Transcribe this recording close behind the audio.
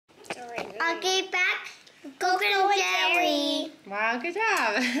Get back, Coco and Jerry. Wow, good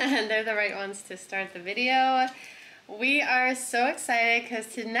job. They're the right ones to start the video. We are so excited because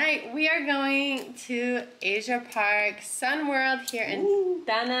tonight we are going to Asia Park Sun World here in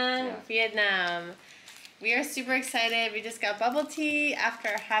Danang, Vietnam. We are super excited. We just got bubble tea after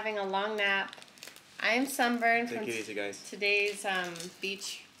having a long nap. I'm sunburned from today's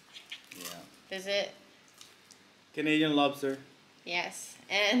beach visit. Canadian lobster. Yes,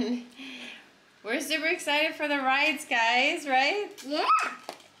 and we're super excited for the rides, guys, right? Yeah.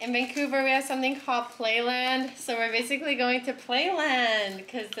 In Vancouver, we have something called Playland, so we're basically going to Playland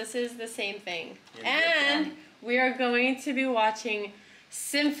because this is the same thing. And we are going to be watching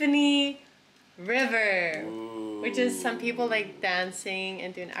Symphony River, which is some people like dancing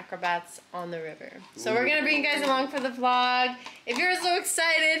and doing acrobats on the river. So we're gonna bring you guys along for the vlog. If you're so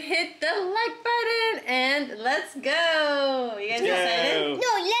excited, hit the like button and let's go. You guys excited?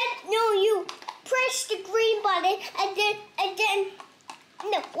 No, you press the green button and then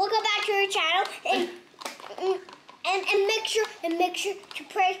we'll go back to your channel and make sure to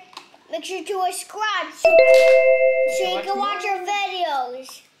subscribe so you can watch our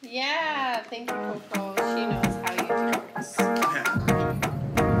videos. Yeah, thank you, Coco. She knows how YouTube works. So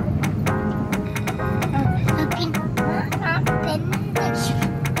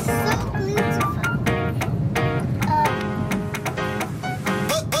beautiful.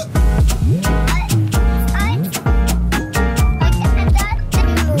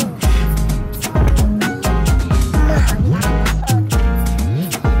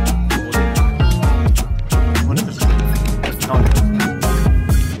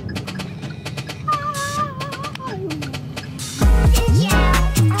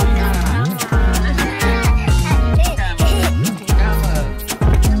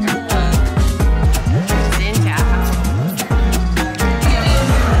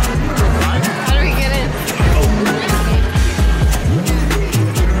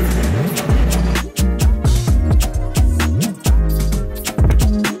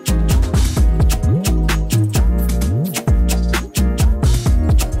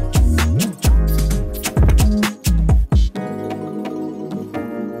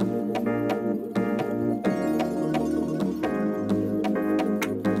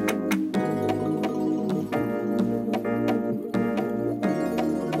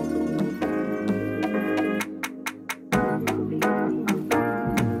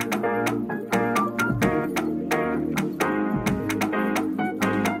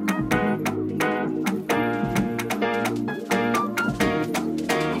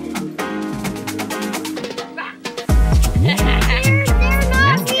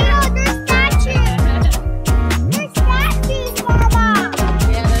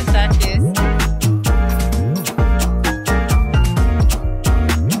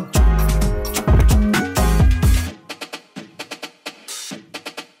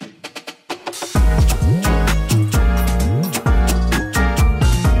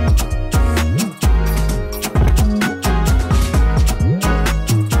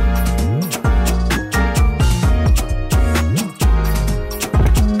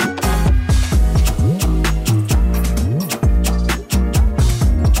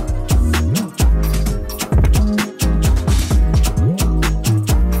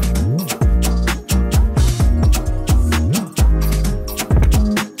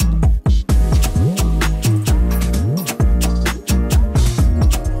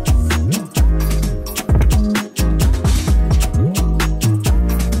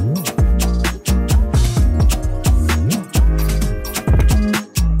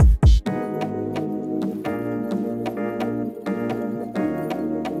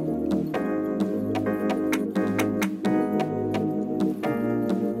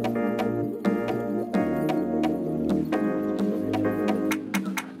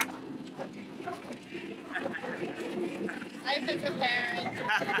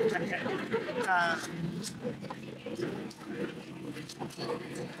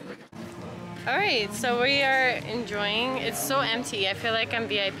 Alright, so we are enjoying. It's so empty. I feel like I'm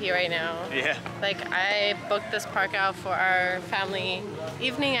VIP right now. Yeah. Like I booked this park out for our family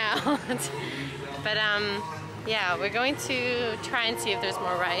evening out. But yeah, we're going to try and see if there's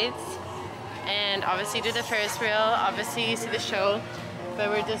more rides. And obviously do the Ferris wheel, obviously see the show. But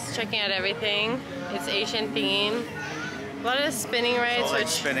we're just checking out everything. It's Asian theme. A lot of spinning rides. So like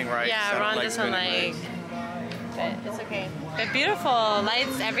spinning rides. Yeah, Ron doesn't like. But it's okay. But beautiful,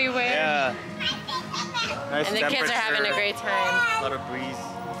 lights everywhere. Yeah. Nice and the kids are having a great time. A lot of breeze.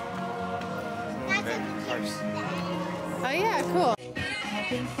 Oh yeah, cool.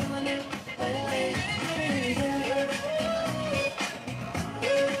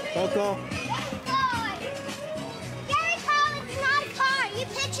 Coco.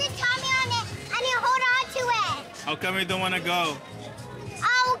 How come you don't want to go?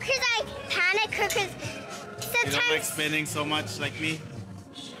 Oh, because I panic because You don't like sometimes... spinning so much like me?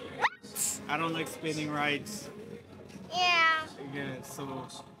 What? I don't like spinning rides. Yeah. Yeah, so...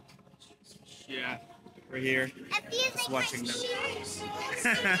 Yeah, we're here. It feels Just like watching my them. shoes.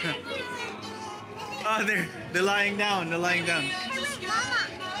 Oh, they're lying down. They're lying down. Mama.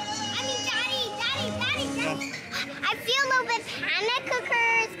 I mean, Daddy. I feel a little bit panic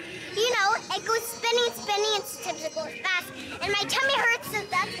because, you know, it goes spinning, and sometimes it goes fast. And my tummy hurts, so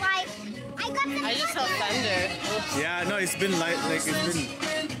that's why I got the... I just felt thunder. Oops. Yeah, no, it's been like it's been.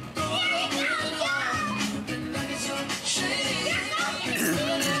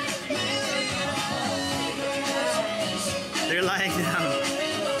 They're lying down.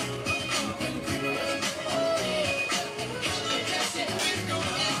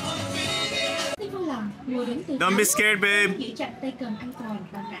 Don't be scared, babe. Giữ chặt tay cầm an toàn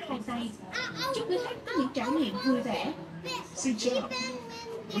bằng cả hai tay. Chúc quý khách có những trải nghiệm vui vẻ. Sit up.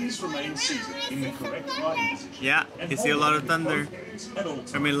 Please remain seated in the correct riding position. Yeah, you see a lot of thunder. At all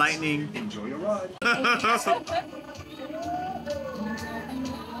times. I mean lightning. Enjoy your ride.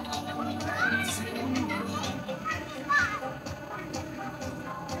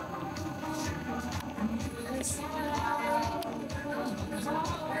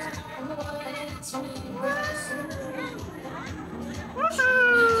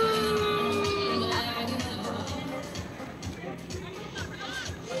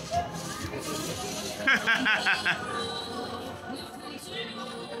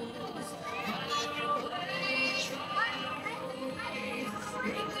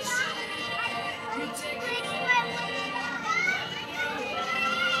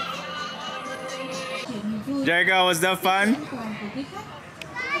 Jericho, was that fun?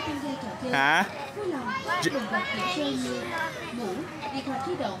 Huh?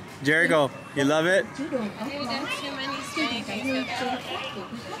 Jericho, you love it? Dude, there's too many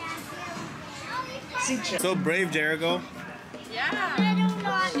snakes. So brave, Jericho. Yeah. I don't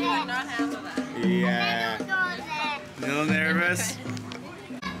know She would that. not handle that. Yeah. I don't know that. A little nervous?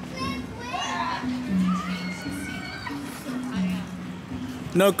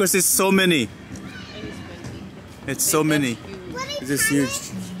 No, because it's so many. It's so many. This is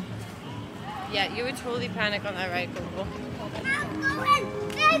huge. Yeah, you would totally panic on that ride, Coco.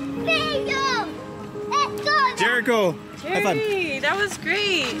 Jericho, have fun. Jerry, that was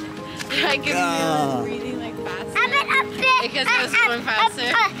great. I could feel breathing like faster. Because it was going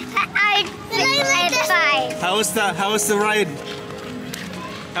faster. How was the ride?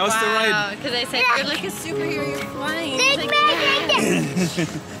 How was the ride? Because I said you're like a superhero, you're flying. It's like,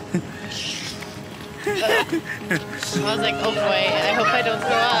 I was like, oh boy, I hope I don't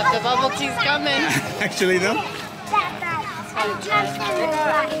throw up. The bubble tea's coming. Actually, no. Let's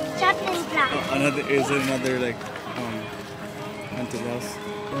Another like haunted house.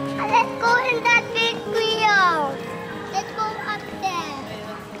 go in that big wheel. Let's go up there.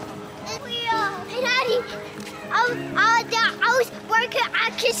 This wheel. Hey, Daddy. I was working,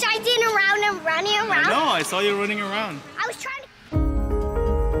 exercising around and running around. No, I saw you running around. I was trying to...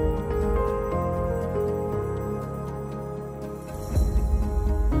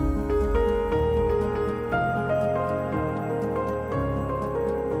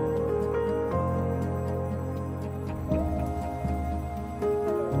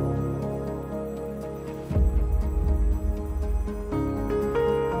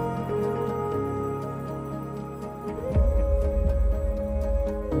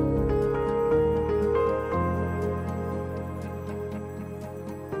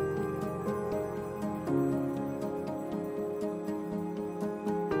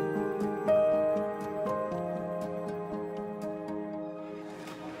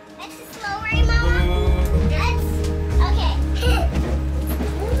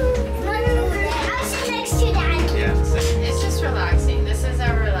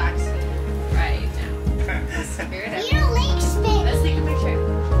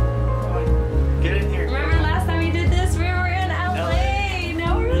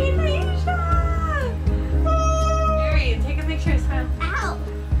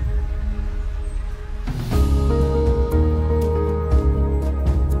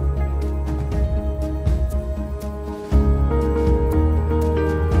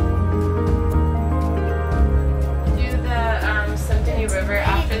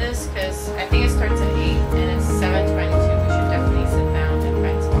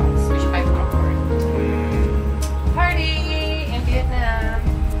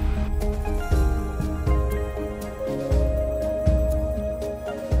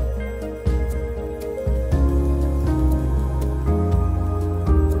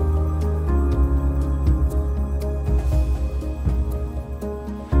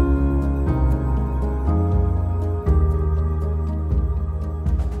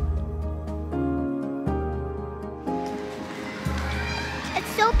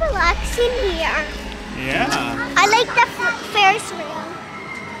 parks in here. Yeah. I like the Ferris wheel.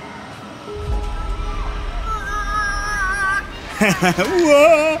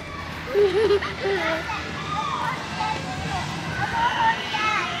 Whoa.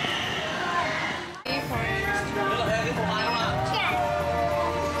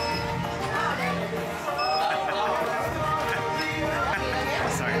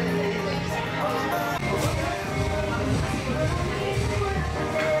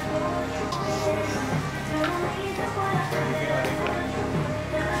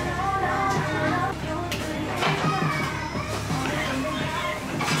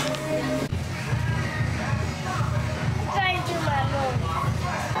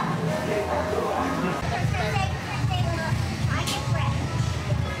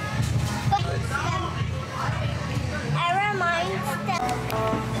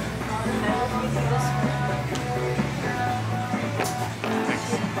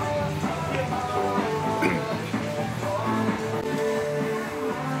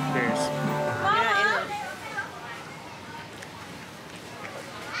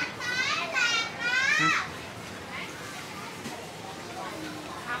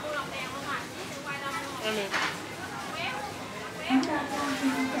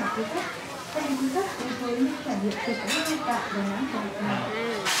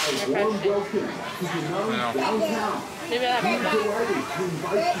 Maybe I'll have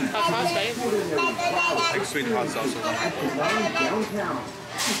hot sauce, right? Like sweet hot sauce.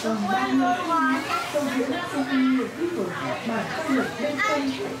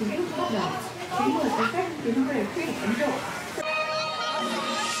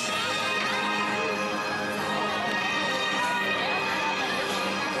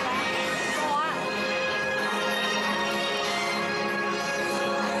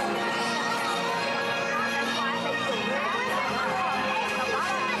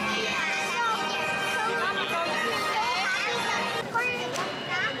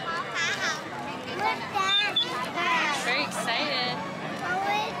 Very excited.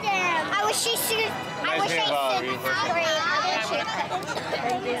 I wish she should. I wish I should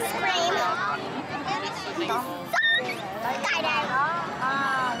scream.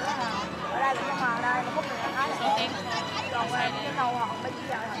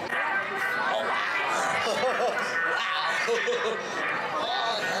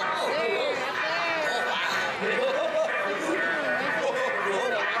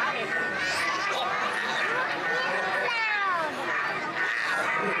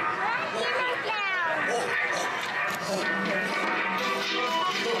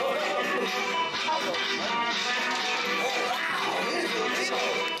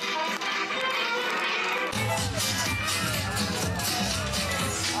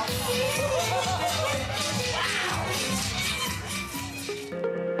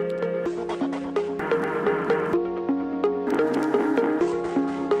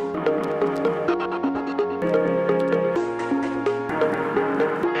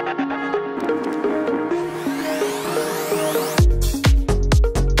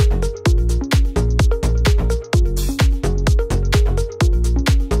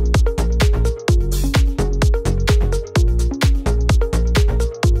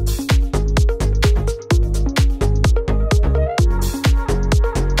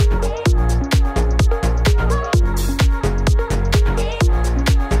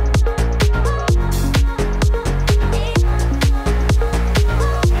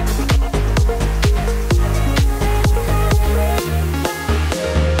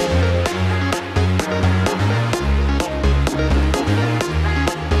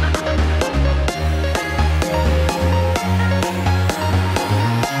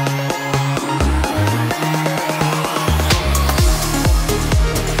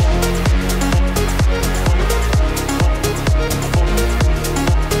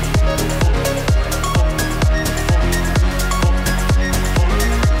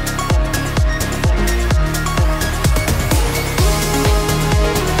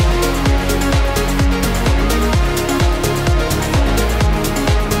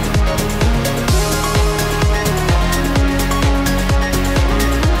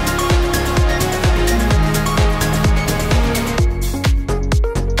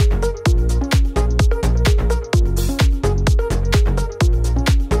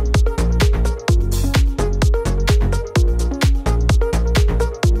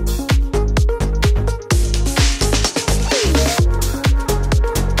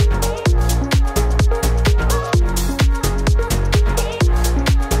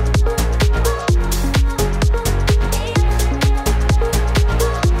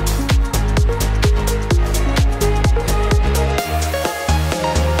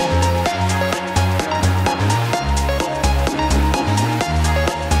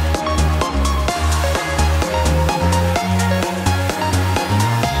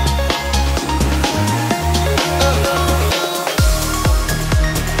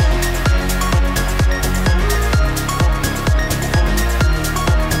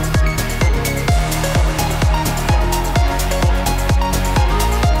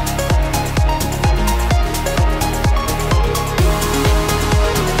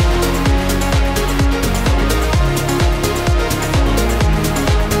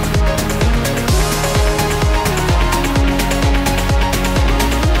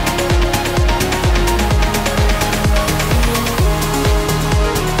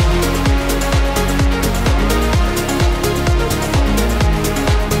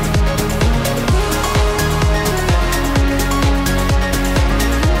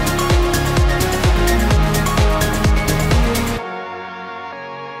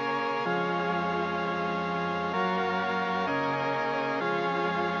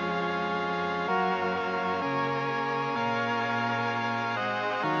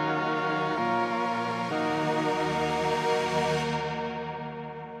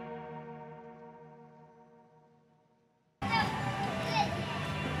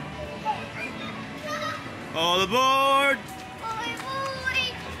 All aboard! Boy,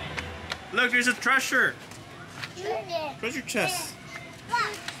 boy. Look, there's a treasure. Treasure. Treasure chest. Look.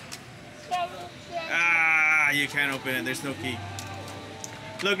 Treasure chest. Ah, you can't open it. There's no key.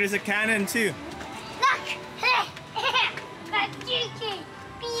 Look, there's a cannon too. Look. Got Jericho.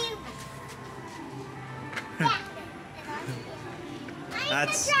 Pew. I'm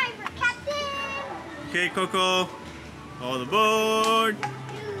That's- the driver, Captain. Okay, Coco. All aboard.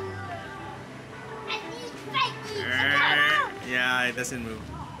 I need Frankie to Yeah, it doesn't move.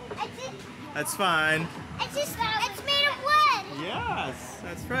 go. That's fine. It's made of wood. Yes,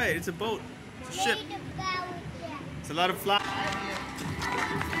 that's right. It's a boat. It's a ship. Made of wood, yeah. It's a lot of fly.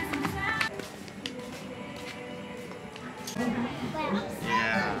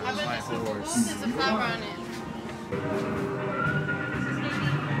 Yeah, How about my this one? horse. There's a flower on it.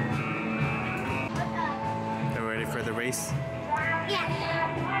 Are we ready for the race? Yeah.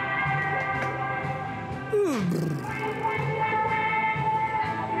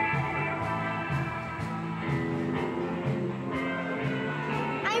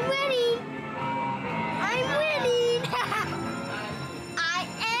 I'm winning. I'm winning. I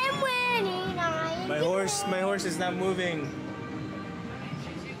am winning. My horse is not moving.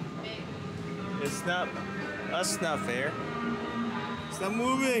 It's not, that's not fair. It's not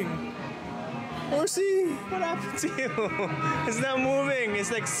moving. Horsey, what happened to you? It's not moving.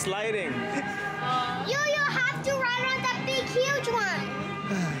 It's like sliding. You have to run on that big, huge one.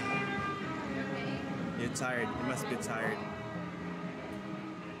 You're tired. You must be tired.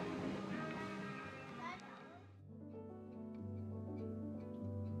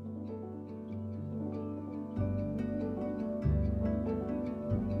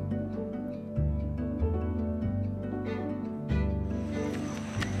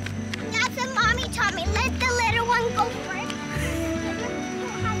 That's what Mommy taught me. Let the little one go first. You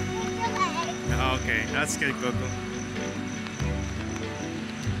have to take your leg. Okay, that's good, Coco.